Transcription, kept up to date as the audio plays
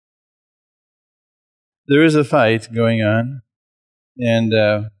there is a fight going on. And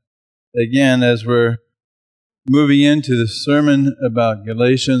again, as we're moving into the sermon about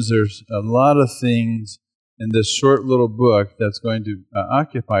Galatians, there's a lot of things in this short little book that's going to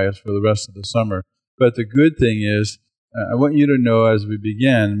occupy us for the rest of the summer. But the good thing is, I want you to know as we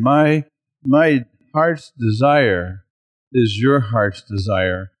begin, my heart's desire is your heart's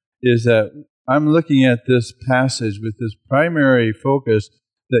desire, is that I'm looking at this passage with this primary focus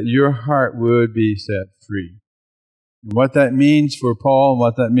that your heart would be set free. And what that means for Paul,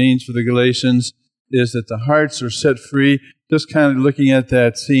 what that means for the Galatians, is that the hearts are set free. Just kind of looking at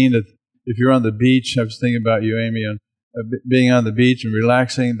that scene, that if you're on the beach, I was thinking about you, Amy, and being on the beach and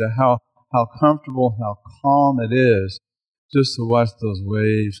relaxing, how comfortable, how calm it is just to watch those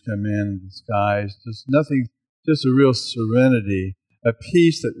waves come in the skies. Just nothing, just a real serenity, a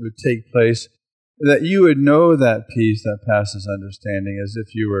peace that would take place, that you would know that peace that passes understanding as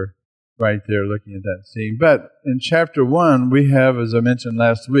if you were right there looking at that scene. But in chapter 1, we have, as I mentioned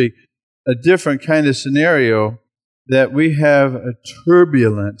last week, a different kind of scenario, that we have a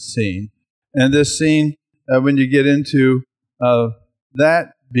turbulent scene. And this scene, when you get into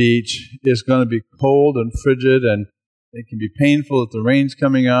that beach, is going to be cold and frigid, and it can be painful if the rain's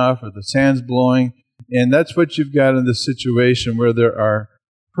coming off or the sand's blowing. And that's what you've got in this situation where there are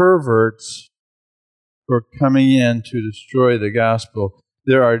perverts who are coming in to destroy the gospel.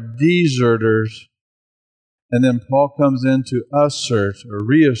 There are deserters. And then Paul comes in to assert or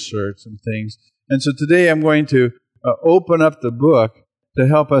reassert some things. And so today I'm going to open up the book to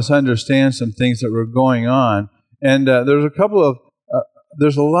help us understand some things that were going on. And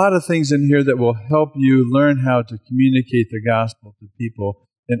there's a lot of things in here that will help you learn how to communicate the gospel to people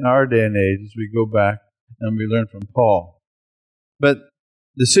in our day and age as we go back and we learn from Paul. But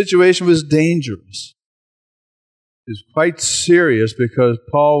the situation was dangerous. It was quite serious because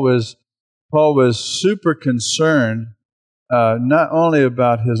Paul was super concerned not only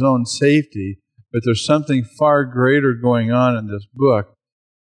about his own safety, but there's something far greater going on in this book.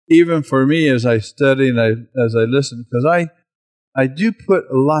 Even for me as I study and as I listen, because I do put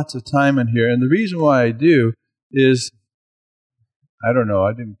lots of time in here. And the reason why I do is, I don't know,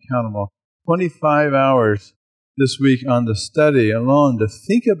 I didn't count them all, 25 hours this week on the study alone to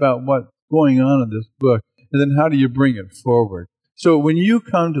think about what's going on in this book, and then how do you bring it forward. So when you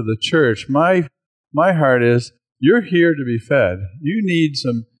come to the church, my heart is, you're here to be fed. You need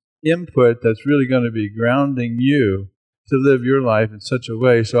some input that's really going to be grounding you to live your life in such a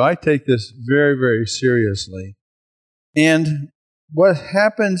way. So I take this very, very seriously. And what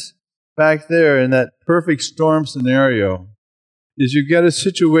happens back there in that perfect storm scenario is you get a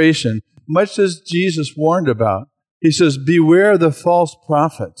situation, much as Jesus warned about. He says, beware the false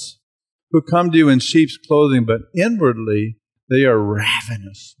prophets who come to you in sheep's clothing, but inwardly they are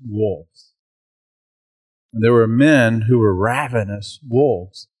ravenous wolves. And there were men who were ravenous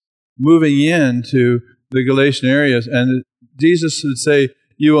wolves moving into the Galatian areas. And Jesus would say,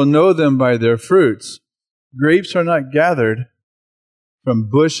 you will know them by their fruits. Grapes are not gathered from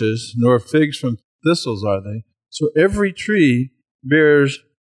bushes, nor figs from thistles are they. So every tree bears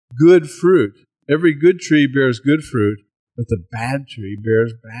good fruit. Every good tree bears good fruit, but the bad tree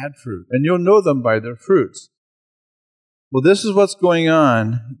bears bad fruit. And you'll know them by their fruits. Well, this is what's going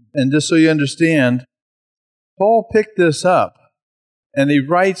on. And just so you understand, Paul picked this up. And he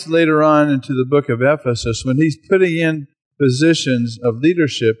writes later on into the book of Ephesus, when he's putting in positions of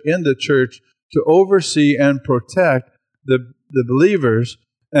leadership in the church to oversee and protect the believers.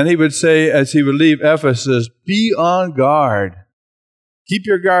 And he would say, as he would leave Ephesus, be on guard. Keep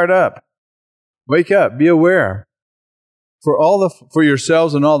your guard up. Wake up. Be aware. For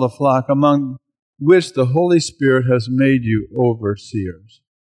yourselves and all the flock, among which the Holy Spirit has made you overseers.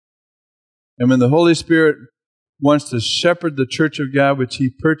 And when the Holy Spirit wants to shepherd the church of God, which he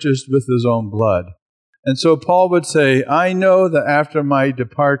purchased with his own blood. And so Paul would say, I know that after my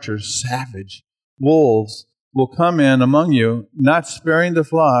departure, savage wolves will come in among you, not sparing the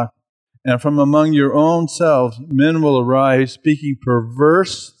flock, and from among your own selves men will arise, speaking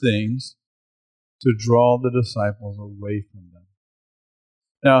perverse things to draw the disciples away from them.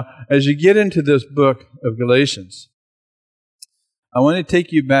 Now, as you get into this book of Galatians, I want to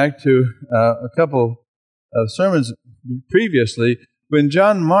take you back to a couple of sermons previously. When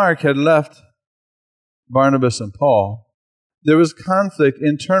John Mark had left Barnabas and Paul, there was conflict,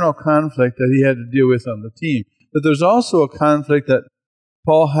 internal conflict that he had to deal with on the team. But there's also a conflict that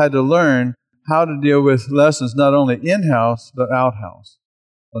Paul had to learn how to deal with lessons not only in-house, but out-house.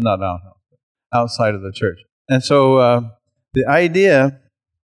 Well, not out-house, but outside of the church. And so the idea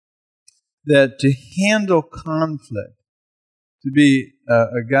that to handle conflict, to be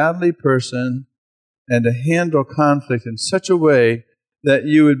a godly person and to handle conflict in such a way that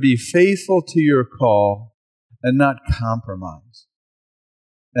you would be faithful to your call and not compromise,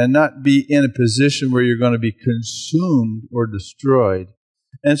 and not be in a position where you're going to be consumed or destroyed.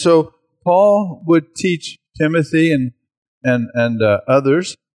 And so Paul would teach Timothy and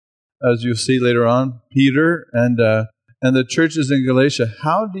others, as you'll see later on, Peter and the churches in Galatia,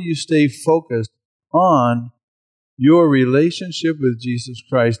 how do you stay focused on your relationship with Jesus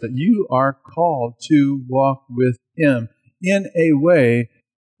Christ, that you are called to walk with Him in a way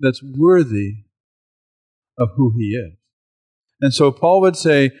that's worthy of who He is. And so Paul would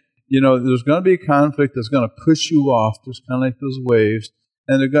say, there's going to be a conflict that's going to push you off, just kind of like those waves,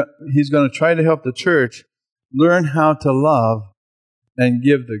 and he's going to try to help the church learn how to love and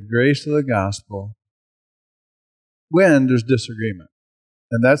give the grace of the gospel when there's disagreement.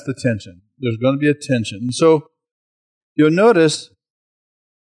 And that's the tension. There's going to be a tension. And so you'll notice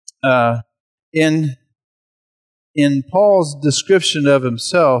in Paul's description of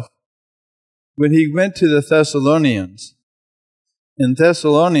himself, when he went to the Thessalonians, in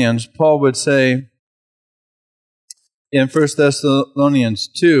Thessalonians, Paul would say in 1 Thessalonians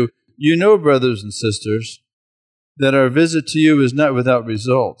 2, "You know, brothers and sisters, that our visit to you is not without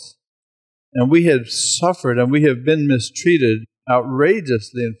results. And we have suffered and we have been mistreated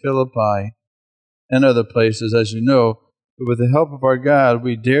outrageously in Philippi and other places, as you know. But with the help of our God,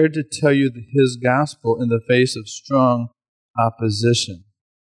 we dared to tell you His gospel in the face of strong opposition.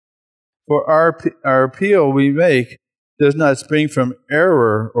 For our appeal we make does not spring from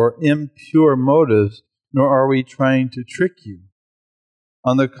error or impure motives, nor are we trying to trick you.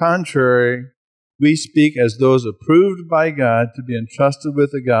 On the contrary, we speak as those approved by God to be entrusted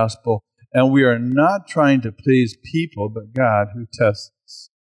with the gospel, and we are not trying to please people, but God who tests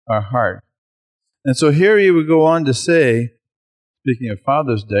our heart." And so here he would go on to say, speaking of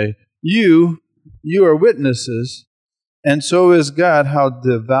Father's Day, you are witnesses, and so is God, how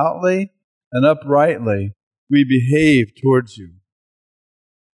devoutly and uprightly we behave towards you.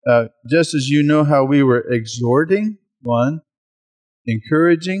 Just as you know how we were exhorting, 1,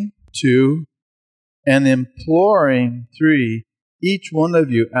 encouraging, 2, and imploring, 3, each one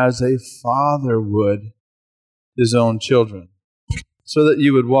of you as a father would his own children, so that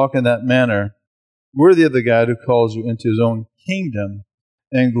you would walk in that manner, worthy of the God who calls you into His own kingdom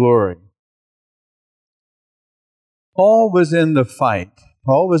and glory. Paul was in the fight.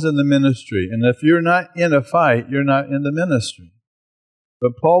 Paul was in the ministry. And if you're not in a fight, you're not in the ministry.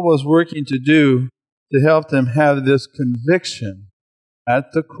 But Paul was working to help them have this conviction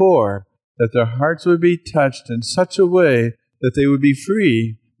at the core that their hearts would be touched in such a way that they would be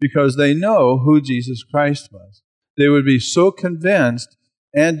free because they know who Jesus Christ was. They would be so convinced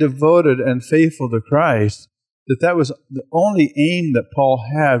and devoted and faithful to Christ that was the only aim that Paul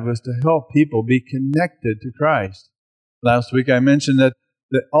had, was to help people be connected to Christ. Last week I mentioned that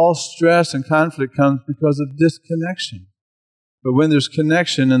all stress and conflict comes because of disconnection. But when there's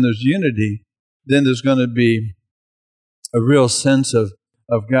connection and there's unity, then there's going to be a real sense of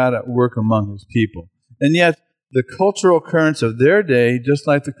God at work among His people. And yet, the cultural currents of their day, just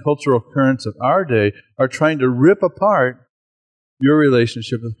like the cultural currents of our day, are trying to rip apart your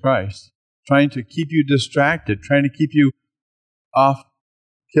relationship with Christ, trying to keep you distracted, trying to keep you off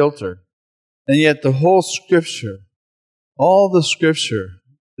kilter. And yet the whole Scripture, all the Scripture,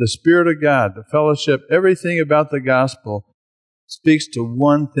 the Spirit of God, the fellowship, everything about the gospel speaks to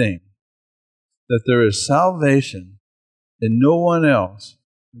one thing, that there is salvation in no one else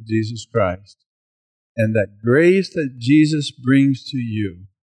but Jesus Christ. And that grace that Jesus brings to you,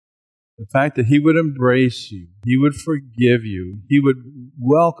 the fact that He would embrace you, He would forgive you, He would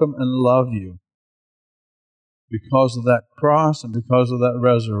welcome and love you because of that cross and because of that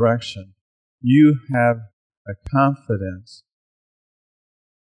resurrection, you have a confidence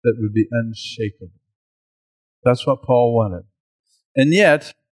that would be unshakable. That's what Paul wanted. And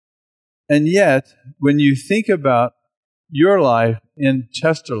yet, when you think about your life in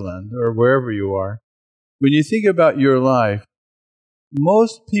Chesterland or wherever you are, when you think about your life,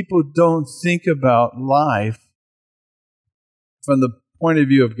 most people don't think about life from the point of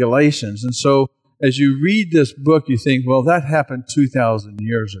view of Galatians. And so as you read this book, you think, well, that happened 2,000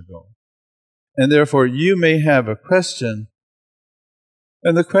 years ago. And therefore, you may have a question.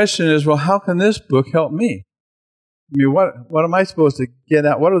 And the question is, well, how can this book help me? I mean, what am I supposed to get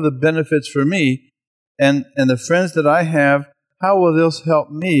out? What are the benefits for me? And the friends that I have, how will this help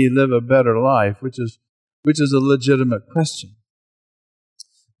me live a better life? Which is a legitimate question.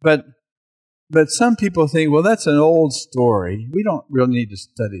 But some people think, well, that's an old story. We don't really need to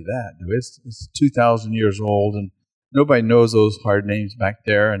study that, do we? It's 2,000 years old, and nobody knows those hard names back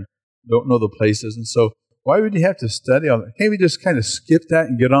there. And don't know the places. And so why would you have to study all that? Can't we just kind of skip that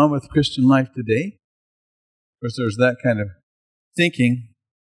and get on with Christian life today? Of course, there's that kind of thinking.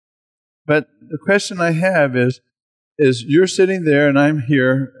 But the question I have is you're sitting there and I'm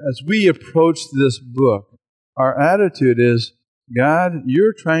here. As we approach this book, our attitude is, God,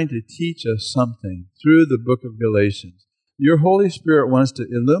 you're trying to teach us something through the book of Galatians. Your Holy Spirit wants to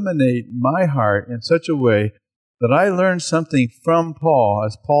illuminate my heart in such a way that I learn something from Paul,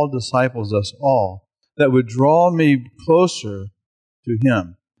 as Paul disciples us all, that would draw me closer to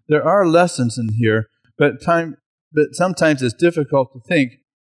him. There are lessons in here, but sometimes it's difficult to think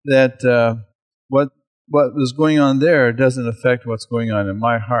that what is going on there doesn't affect what's going on in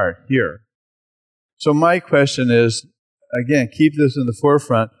my heart here. So my question is, again, keep this in the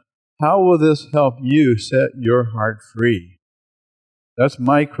forefront. How will this help you set your heart free? That's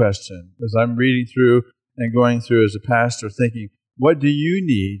my question as I'm reading through and going through as a pastor, thinking, what do you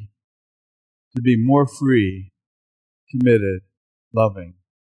need to be more free, committed, loving,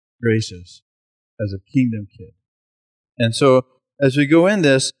 gracious as a kingdom kid? And so as we go in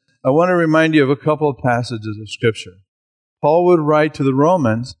this, I want to remind you of a couple of passages of Scripture. Paul would write to the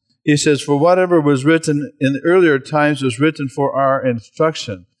Romans, he says, for whatever was written in earlier times was written for our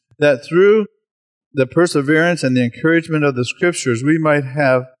instruction, that through the perseverance and the encouragement of the Scriptures, we might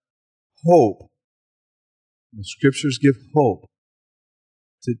have hope. The Scriptures give hope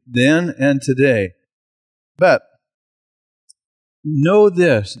to then and today. But know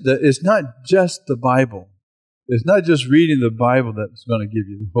this, that it's not just the Bible. It's not just reading the Bible that's going to give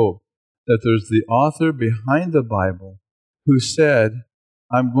you hope. That there's the author behind the Bible who said,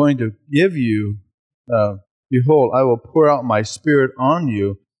 I'm going to give you, behold, I will pour out my Spirit on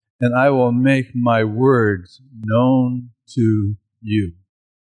you, and I will make my words known to you.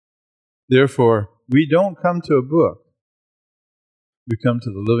 Therefore, we don't come to a book. We come to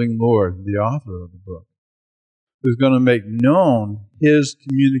the living Lord, the author of the book, who's going to make known His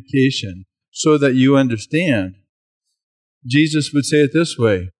communication so that you understand. Jesus would say it this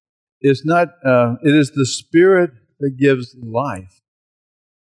way, it is the Spirit that gives life.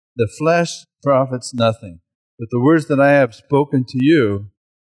 The flesh profits nothing, but the words that I have spoken to you,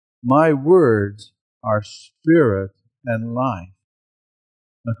 my words are spirit and life.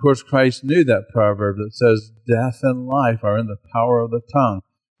 And of course, Christ knew that proverb that says, death and life are in the power of the tongue.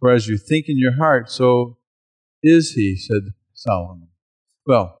 For as you think in your heart, so is he, said Solomon.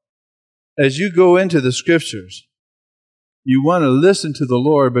 Well, as you go into the Scriptures, you want to listen to the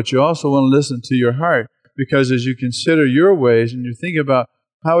Lord, but you also want to listen to your heart, because as you consider your ways and you think about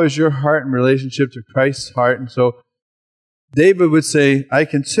how is your heart in relationship to Christ's heart, and so David would say, I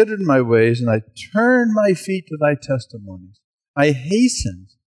considered my ways and I turned my feet to thy testimonies. I hastened.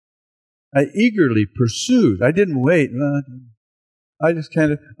 I eagerly pursued. I didn't wait.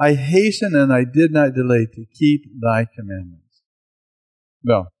 I hastened and I did not delay to keep thy commandments.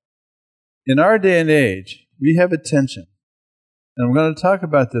 Well, in our day and age, we have a tension. And I'm going to talk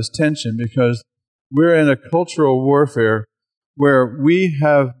about this tension because we're in a cultural warfare where we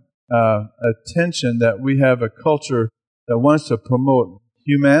have a tension that we have a culture that wants to promote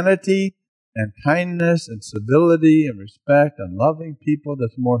humanity and kindness and civility and respect and loving people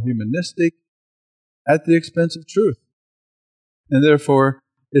that's more humanistic at the expense of truth. And therefore,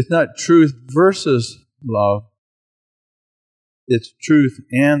 it's not truth versus love, it's truth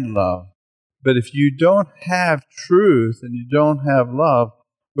and love. But if you don't have truth and you don't have love,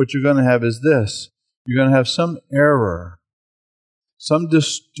 what you're going to have is this. You're going to have some error, some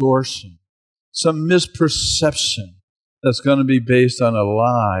distortion, some misperception that's going to be based on a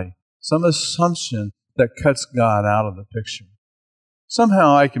lie, some assumption that cuts God out of the picture.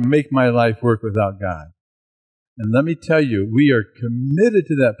 Somehow I can make my life work without God. And let me tell you, we are committed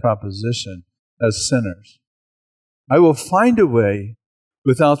to that proposition as sinners. I will find a way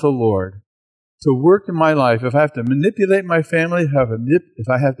without the Lord to work in my life. If I have to manipulate my family, if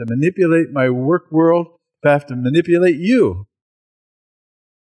I have to manipulate my work world, if I have to manipulate you,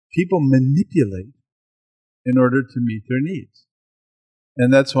 people manipulate in order to meet their needs.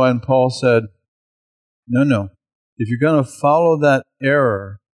 And that's why Paul said, no. If you're going to follow that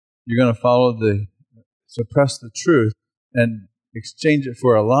error, you're going to suppress the truth and exchange it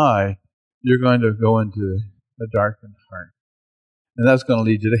for a lie, you're going to go into a darkened heart. And that's going to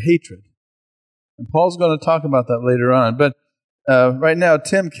lead you to hatred. And Paul's going to talk about that later on. But right now,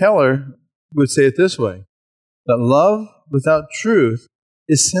 Tim Keller would say it this way, that love without truth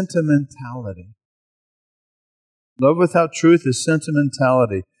is sentimentality. Love without truth is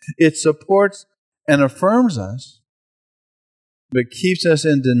sentimentality. It supports and affirms us, but keeps us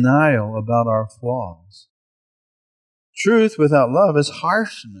in denial about our flaws. Truth without love is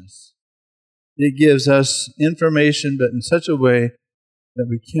harshness. It gives us information, but in such a way that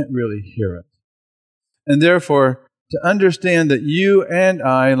we can't really hear it. And therefore, to understand that you and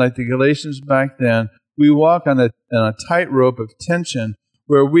I, like the Galatians back then, we walk on a tightrope of tension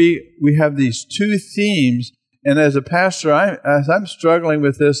where we have these two themes. And as a pastor, as I'm struggling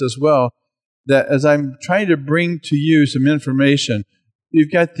with this as well, that as I'm trying to bring to you some information,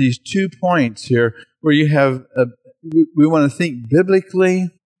 you've got these 2 points here where you have, we want to think biblically,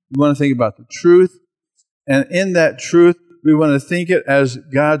 we want to think about the truth, and in that truth, we want to think it as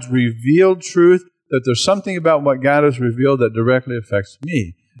God's revealed truth, that there's something about what God has revealed that directly affects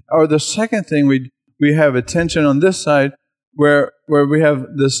me. Or the second thing, we have attention on this side where we have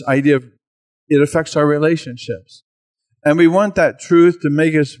this idea of it affects our relationships. And we want that truth to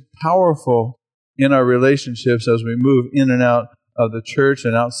make us powerful in our relationships as we move in and out of the church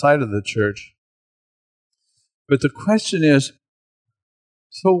and outside of the church. But the question is,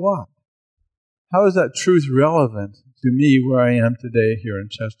 so what? How is that truth relevant to me where I am today here in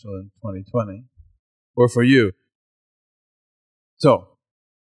Chesterland in 2020? Or for you? So,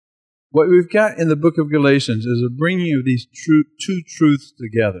 what we've got in the book of Galatians is a bringing of these two truths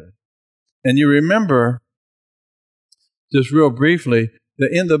together. And you remember, just real briefly,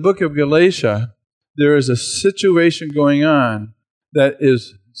 that in the book of Galatia, there is a situation going on that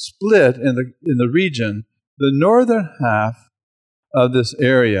is split in the region. The northern half of this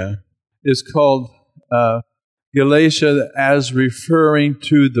area is called Galatia as referring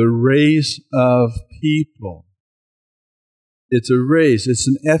to the race of people. It's a race, it's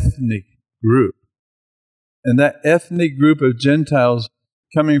an ethnic group. And that ethnic group of Gentiles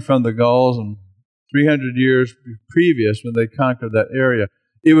coming from the Gauls and 300 years previous when they conquered that area,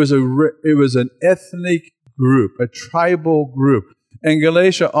 it was an ethnic group, a tribal group. And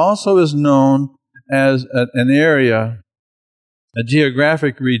Galatia also is known as an area, a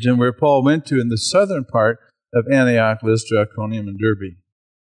geographic region where Paul went to in the southern part of Antioch, Lystra, Iconium, and Derbe.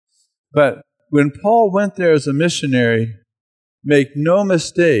 But when Paul went there as a missionary, make no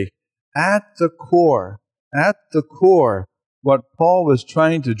mistake, at the core, what Paul was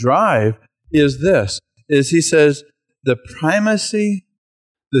trying to drive is he says, the primacy,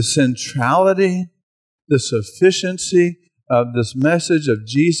 the centrality, the sufficiency of this message of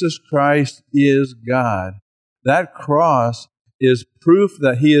Jesus Christ is God. That cross is proof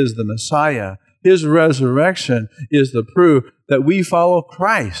that He is the Messiah. His resurrection is the proof that we follow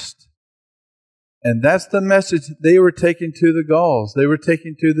Christ. And that's the message they were taking to the Gauls. They were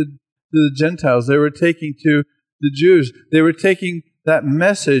taking to the Gentiles. They were taking to the Jews. They were taking that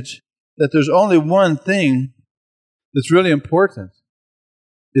message that there's only one thing that's really important.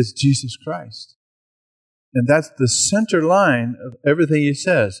 It's Jesus Christ. And that's the center line of everything he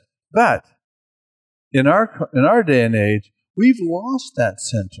says. But in our day and age, we've lost that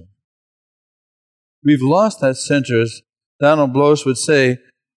center. We've lost that center. As Donald Bloss would say,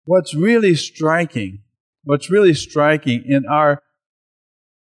 what's really striking in our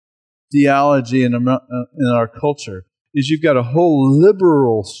theology and in our culture is you've got a whole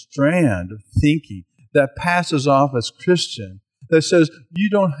liberal strand of thinking that passes off as Christian, that says you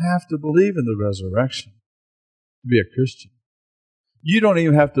don't have to believe in the resurrection to be a Christian. You don't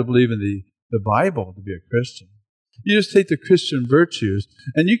even have to believe in the Bible to be a Christian. You just take the Christian virtues,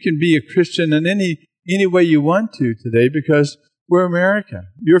 and you can be a Christian in any way you want to today because we're America.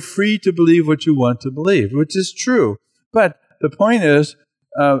 You're free to believe what you want to believe, which is true. But the point is,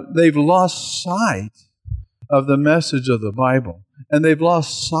 they've lost sight of the message of the Bible, and they've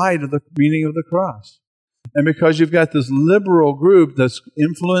lost sight of the meaning of the cross. And because you've got this liberal group that's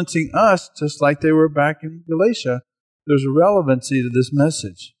influencing us, just like they were back in Galatia, there's a relevancy to this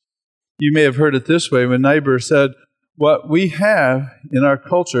message. You may have heard it this way when Niebuhr said, what we have in our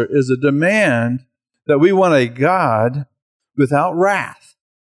culture is a demand that we want a God without wrath,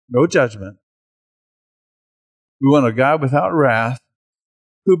 no judgment. We want a God without wrath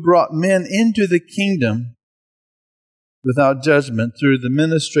who brought men into the kingdom without judgment through the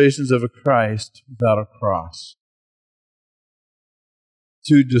ministrations of a Christ without a cross.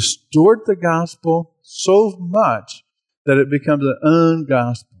 To distort the gospel so much that it becomes an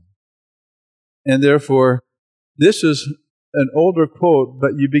ungospel. And therefore, this is an older quote,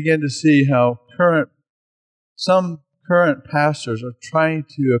 but you begin to see how some current pastors are trying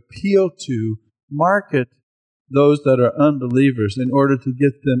to appeal to, market those that are unbelievers in order to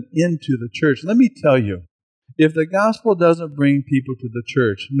get them into the church. Let me tell you, if the gospel doesn't bring people to the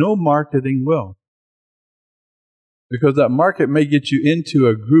church, no marketing will. Because that market may get you into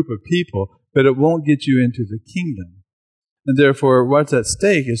a group of people, but it won't get you into the kingdom. And therefore, what's at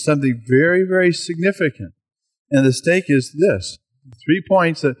stake is something very, very significant. And the stake is this. 3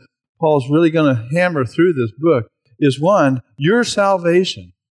 points that Paul's really going to hammer through this book is, one, your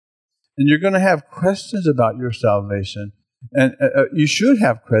salvation. And you're going to have questions about your salvation. And you should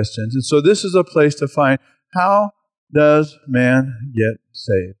have questions. And so this is a place to find, how does man get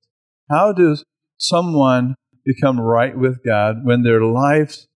saved? How does someone become right with God when their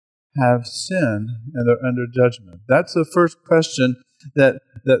lives have sin and they're under judgment? That's the first question that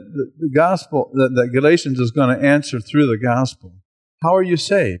the gospel, that Galatians is going to answer through the gospel. How are you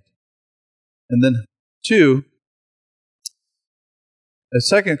saved? And then 2, a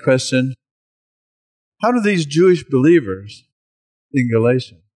second question, how do these Jewish believers in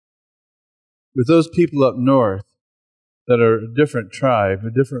Galatia, with those people up north that are a different tribe,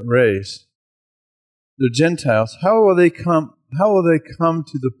 a different race, they're Gentiles, how will they come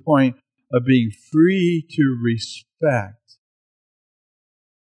to the point of being free to respect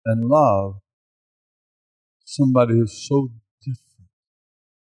and love somebody who's so different?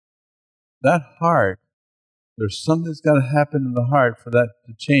 That heart, there's something that's got to happen in the heart for that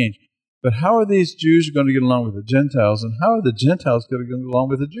to change. But how are these Jews going to get along with the Gentiles, and how are the Gentiles going to get along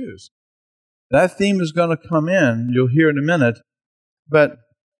with the Jews? That theme is going to come in. You'll hear in a minute. But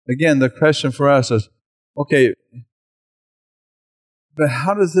again, the question for us is, okay, but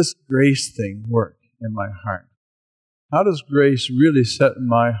how does this grace thing work in my heart? How does grace really set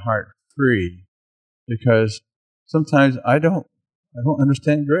my heart free? Because sometimes I don't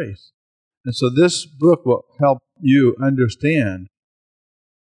understand grace. And so this book will help you understand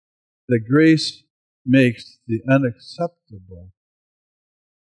that grace makes the unacceptable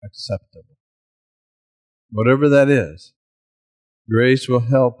acceptable. Whatever that is, grace will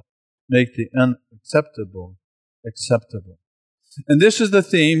help make the unacceptable acceptable. And this is the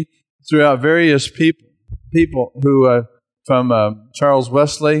theme throughout various people who, from Charles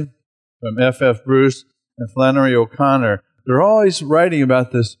Wesley, from F.F. Bruce, and Flannery O'Connor, they're always writing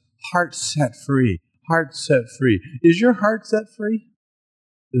about this heart set free, heart set free. Is your heart set free?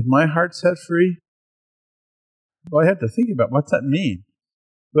 Is my heart set free? Well, I have to think about what's that mean.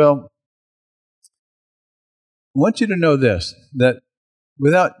 Well, I want you to know this, that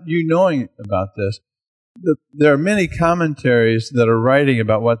without you knowing about this, there are many commentaries that are writing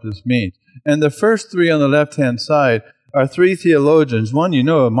about what this means. And the first 3 on the left-hand side are 3 theologians. One you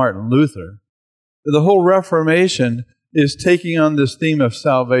know, Martin Luther. The whole Reformation is taking on this theme of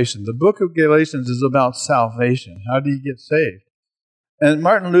salvation. The book of Galatians is about salvation. How do you get saved? And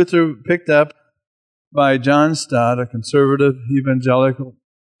Martin Luther, picked up by John Stott, a conservative evangelical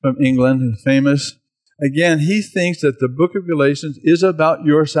from England, who's famous. Again, he thinks that the book of Galatians is about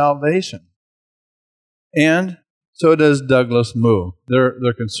your salvation. And so does Douglas Moo.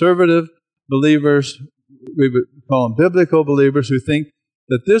 They're conservative believers, we would call them biblical believers, who think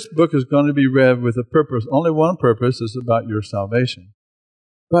that this book is going to be read with a purpose. Only one purpose is about your salvation.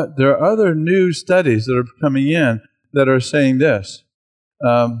 But there are other new studies that are coming in that are saying this.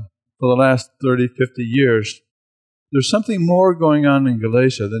 For the last 30, 50 years, there's something more going on in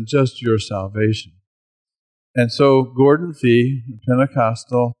Galatia than just your salvation. And so Gordon Fee, a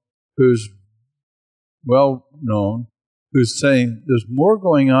Pentecostal, who's well known, who's saying there's more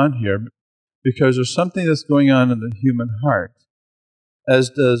going on here because there's something that's going on in the human heart, as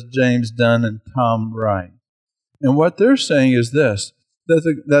does James Dunn and Tom Wright. And what they're saying is this,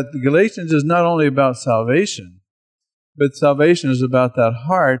 that the Galatians is not only about salvation, but salvation is about that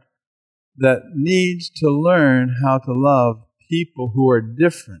heart that needs to learn how to love people who are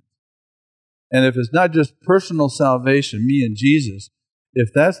different. And if it's not just personal salvation, me and Jesus, if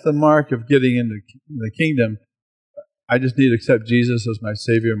that's the mark of getting into the kingdom, I just need to accept Jesus as my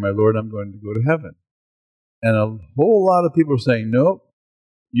Savior and my Lord, I'm going to go to heaven. And a whole lot of people are saying, nope,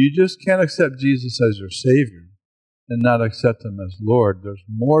 you just can't accept Jesus as your Savior and not accept Him as Lord. There's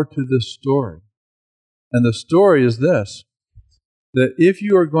more to this story. And the story is this, that if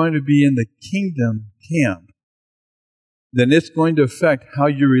you are going to be in the kingdom camp, then it's going to affect how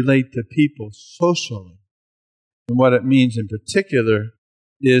you relate to people socially. And what it means in particular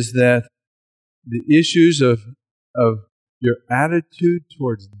is that the issues of your attitude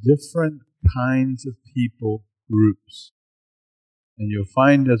towards different kinds of people groups. And you'll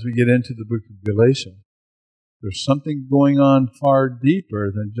find as we get into the book of Galatians, there's something going on far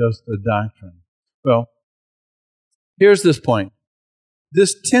deeper than just a doctrine. Well, here's this point.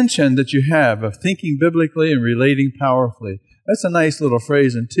 This tension that you have of thinking biblically and relating powerfully, that's a nice little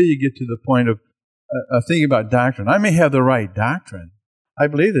phrase until you get to the point of thinking about doctrine. I may have the right doctrine. I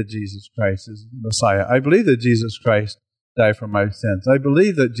believe that Jesus Christ is the Messiah. I believe that Jesus Christ died for my sins. I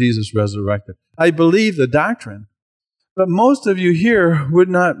believe that Jesus resurrected. I believe the doctrine. But most of you here would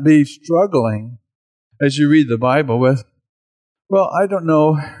not be struggling as you read the Bible with, well, I don't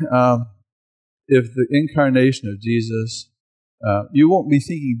know if the incarnation of Jesus, you won't be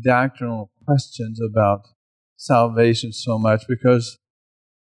thinking doctrinal questions about salvation so much because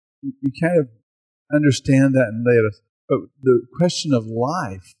you kind of understand that and lay it. But the question of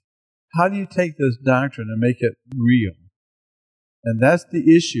life, how do you take this doctrine and make it real? And that's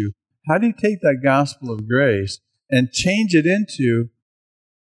the issue. How do you take that gospel of grace and change it into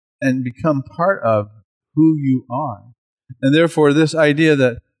and become part of who you are? And therefore, this idea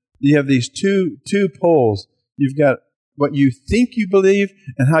that you have these two poles. You've got what you think you believe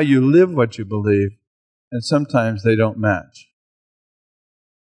and how you live what you believe. And sometimes they don't match.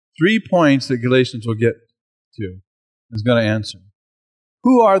 3 points that Galatians will get to is going to answer.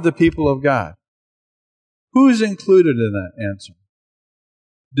 Who are the people of God? Who's included in that answer?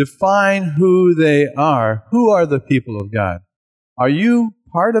 Define who they are. Who are the people of God? Are you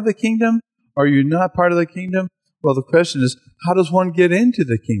part of the kingdom? Are you not part of the kingdom? Well, the question is, how does one get into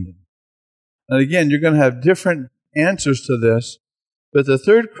the kingdom? And again, you're going to have different answers to this. But the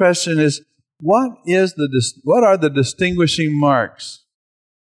third question is, what are the distinguishing marks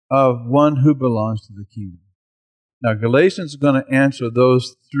of one who belongs to the kingdom? Now, Galatians is going to answer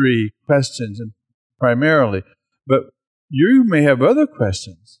those 3 questions primarily. But you may have other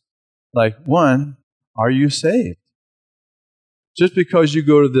questions. Like, 1, are you saved? Just because you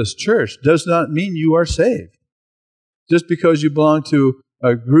go to this church does not mean you are saved. Just because you belong to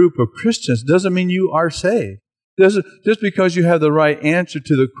a group of Christians doesn't mean you are saved. Just because you have the right answer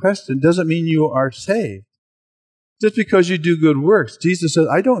to the question doesn't mean you are saved. Just because you do good works. Jesus says,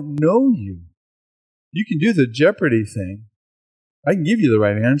 I don't know you. You can do the Jeopardy thing. I can give you the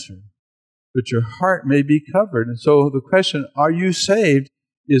right answer. But your heart may be covered. And so the question, are you saved,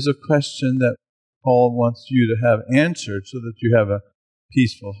 is a question that Paul wants you to have answered so that you have a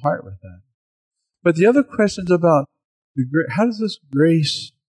peaceful heart with that. But the other questions about how does this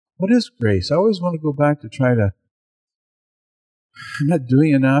grace, what is grace? I always want to go back to try to, I'm not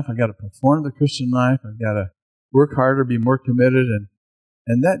doing enough. I've got to perform the Christian life. I've got to work harder, be more committed.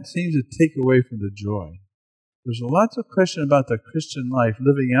 And that seems to take away from the joy. There's lots of questions about the Christian life,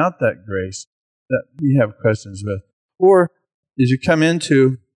 living out that grace that we have questions with. Or as you come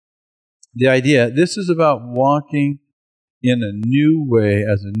into the idea, this is about walking in a new way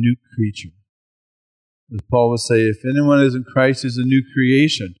as a new creature. As Paul would say, if anyone is in Christ, is a new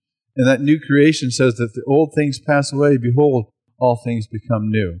creation. And that new creation says that the old things pass away, behold, all things become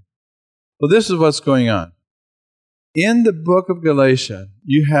new. Well, this is what's going on. In the book of Galatians,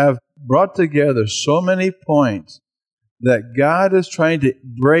 you have brought together so many points that God is trying to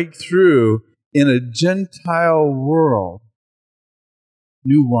break through in a Gentile world.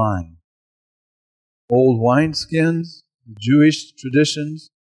 New wine. Old wineskins, Jewish traditions.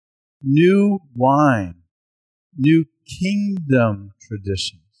 New wine. New kingdom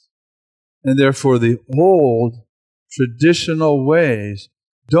traditions. And therefore the old traditional ways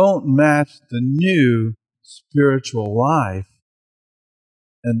don't match the new spiritual life.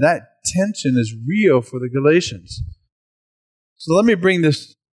 And that tension is real for the Galatians. So let me bring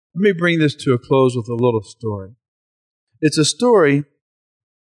this to a close with a little story. It's a story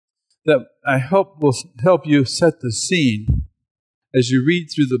that I hope will help you set the scene as you read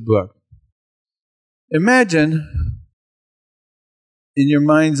through the book. Imagine in your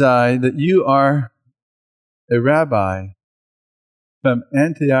mind's eye that you are a rabbi from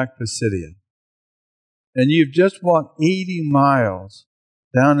Antioch, Pisidia, and you've just walked 80 miles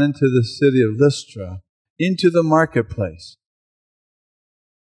down into the city of Lystra, into the marketplace.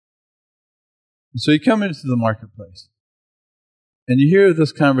 And so you come into the marketplace, and you hear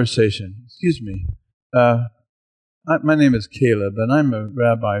this conversation. Excuse me, my name is Caleb, and I'm a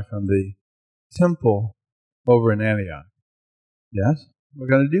rabbi from the temple over in Antioch. Yes? What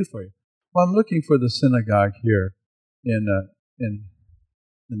can I do for you? Well, I'm looking for the synagogue here in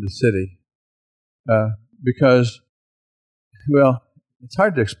the city because, well, it's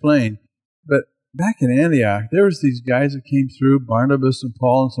hard to explain, but back in Antioch, there was these guys that came through, Barnabas and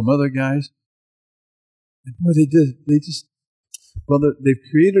Paul and some other guys. And boy, they've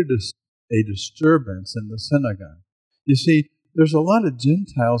created a disturbance in the synagogue. You see, there's a lot of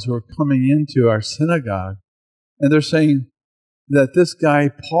Gentiles who are coming into our synagogue, and they're saying that this guy,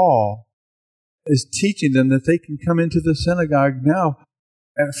 Paul, is teaching them that they can come into the synagogue now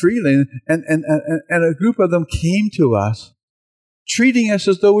freely. And a group of them came to us, treating us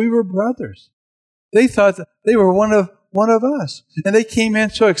as though we were brothers. They thought that they were one of us. And they came in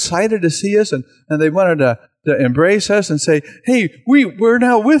so excited to see us, and they wanted to embrace us and say, hey, we're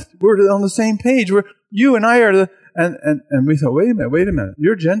on the same page. You and I are and we thought, wait a minute,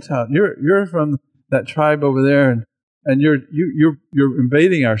 you're Gentile. You're from that tribe over there, and you're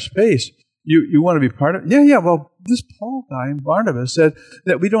invading our space. You want to be part of it? Yeah. Well, this Paul guy and Barnabas said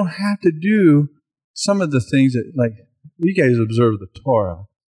that we don't have to do some of the things that, like, you guys observe the Torah,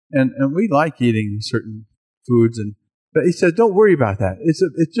 and we like eating certain foods, but he said, don't worry about that.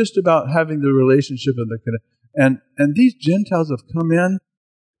 It's just about having the relationship and these Gentiles have come in,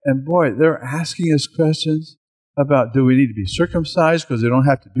 and boy, they're asking us questions about, do we need to be circumcised because they don't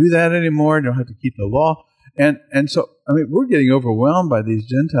have to do that anymore, they don't have to keep the law. And so, I mean, we're getting overwhelmed by these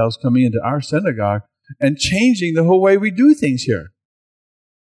Gentiles coming into our synagogue and changing the whole way we do things here.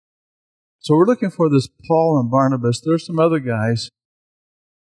 So we're looking for this Paul and Barnabas. There's some other guys.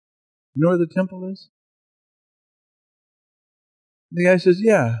 You know where the temple is? The guy says,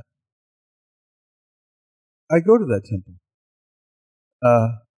 yeah, I go to that temple.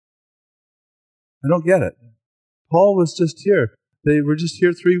 I don't get it. Paul was just here. They were just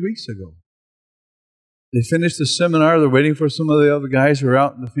here 3 weeks ago. They finished the seminar. They're waiting for some of the other guys who are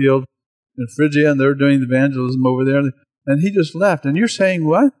out in the field in Phrygia, and they're doing the evangelism over there. And he just left. And you're saying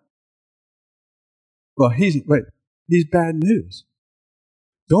what? Well, he's bad news.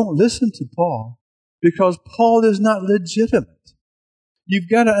 Don't listen to Paul, because Paul is not legitimate. You've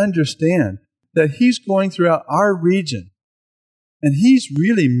got to understand that he's going throughout our region, and he's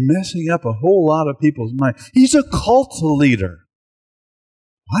really messing up a whole lot of people's minds. He's a cult leader.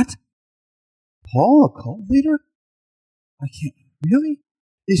 What? Paul, a cult leader? I can't. Really?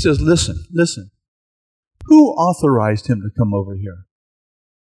 He says, listen. Who authorized him to come over here?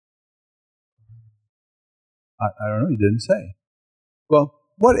 I don't know. He didn't say. Well,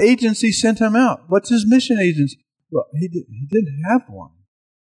 what agency sent him out? What's his mission agency? Well, he didn't have one.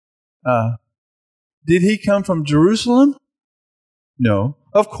 Did he come from Jerusalem? No,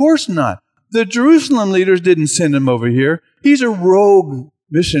 of course not. The Jerusalem leaders didn't send him over here. He's a rogue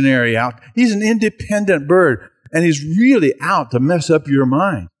missionary out. He's an independent bird, and he's really out to mess up your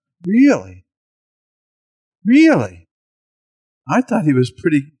mind. Really? I thought he was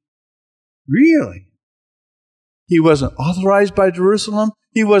really? He wasn't authorized by Jerusalem.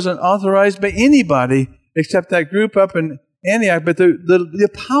 He wasn't authorized by anybody except that group up in Antioch. But the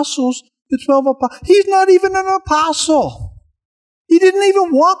apostles, the 12 apostles, he's not even an apostle. He didn't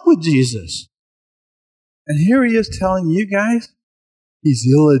even walk with Jesus. And here he is telling you guys, he's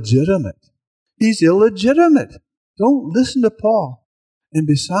illegitimate. Don't listen to Paul. And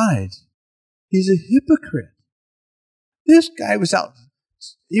besides, he's a hypocrite. This guy was out.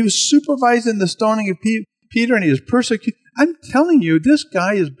 He was supervising the stoning of Peter, and he was persecuted. I'm telling you, this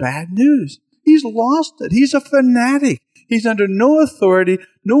guy is bad news. He's lost it. He's a fanatic. He's under no authority,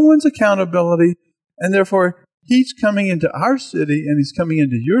 no one's accountability, and therefore he's coming into our city and he's coming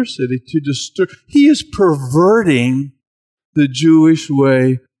into your city to disturb. He is perverting the Jewish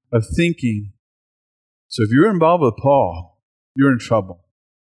way of thinking. So if you're involved with Paul, you're in trouble.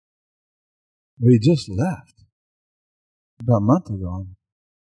 Well, he just left about a month ago.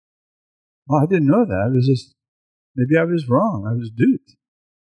 Well, I didn't know that. Maybe I was wrong. I was duped.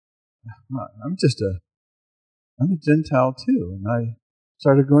 I'm a Gentile too, and I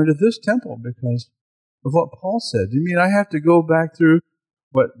started going to this temple because of what Paul said. You mean I have to go back through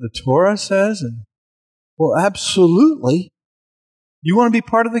what the Torah says? Well, absolutely. You want to be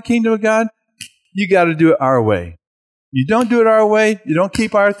part of the kingdom of God? You got to do it our way. You don't do it our way, you don't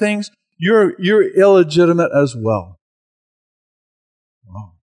keep our things, you're illegitimate as well.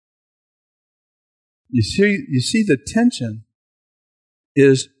 Wow. You see the tension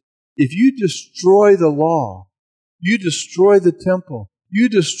is, if you destroy the law, you destroy the temple, you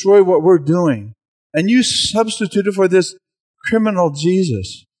destroy what we're doing, and you substitute it for this criminal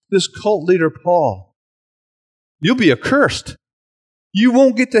Jesus, this cult leader Paul, you'll be accursed. You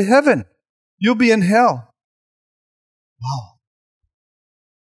won't get to heaven. You'll be in hell. Wow.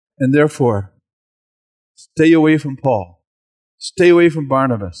 And therefore, stay away from Paul. Stay away from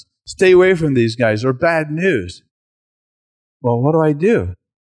Barnabas. Stay away from these guys. They're bad news. Well, what do?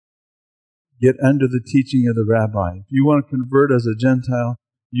 Get under the teaching of the rabbi. If you want to convert as a Gentile,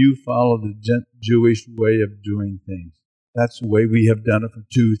 you follow the Jewish way of doing things. That's the way we have done it for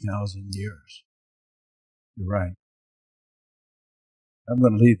 2,000 years. You're right. I'm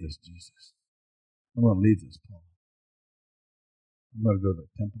going to leave this, Jesus. I'm going to leave this, Paul. I'm going to go to the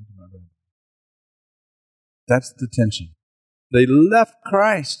temple to my rabbi. That's the tension. They left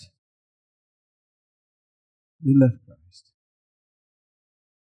Christ.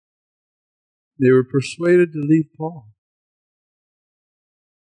 They were persuaded to leave Paul.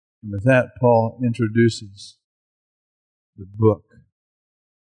 And with that, Paul introduces the book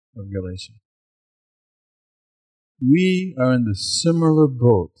of Galatians. We are in the similar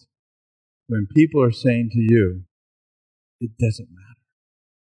boat when people are saying to you, it doesn't matter.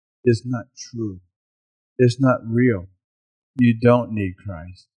 It's not true. It's not real. You don't need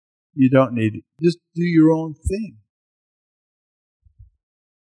Christ. You don't need it. Just do your own thing.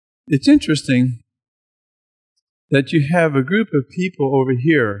 It's interesting that you have a group of people over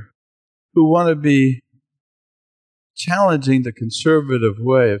here who want to be challenging the conservative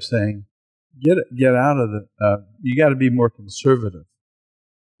way of saying, get out of the, you got to be more conservative.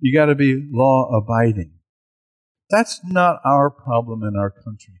 You got to be law-abiding. That's not our problem in our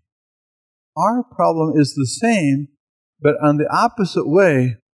country. Our problem is the same, but on the opposite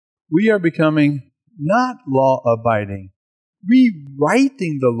way, we are becoming not law-abiding,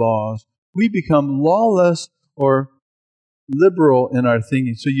 rewriting the laws. We become lawless or liberal in our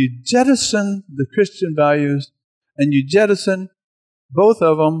thinking. So you jettison the Christian values and you jettison both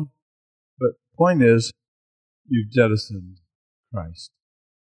of them, but the point is, you've jettisoned Christ.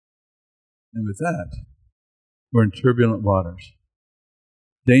 And with that, we're in turbulent waters,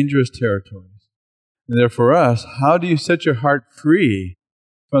 dangerous territories. And therefore, us, how do you set your heart free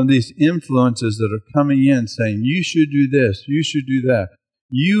from these influences that are coming in saying, you should do this, you should do that?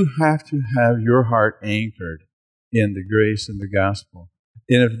 You have to have your heart anchored in the grace and the gospel.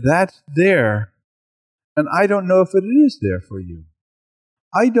 And if that's there, and I don't know if it is there for you.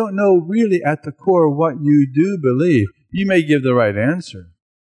 I don't know really at the core what you do believe. You may give the right answer,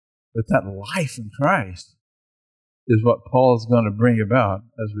 but that life in Christ is what Paul is going to bring about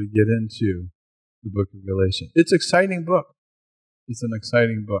as we get into the book of Galatians. It's an exciting book. It's an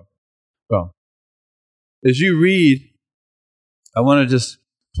exciting book. Well, as you read, I want to just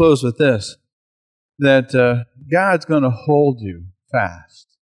close with this, that God's going to hold you fast.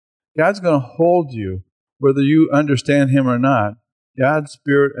 God's going to hold you whether you understand Him or not. God's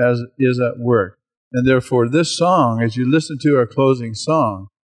Spirit is at work. And therefore, this song, as you listen to our closing song,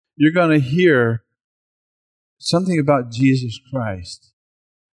 you're going to hear something about Jesus Christ.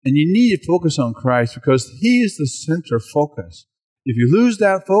 And you need to focus on Christ because He is the center focus. If you lose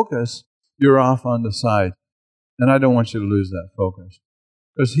that focus, you're off on the side. And I don't want you to lose that focus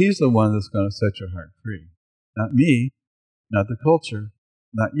because He's the one that's going to set your heart free. Not me, not the culture,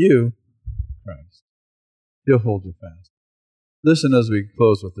 not you, Christ. He'll hold you fast. Listen as we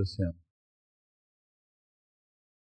close with this hymn.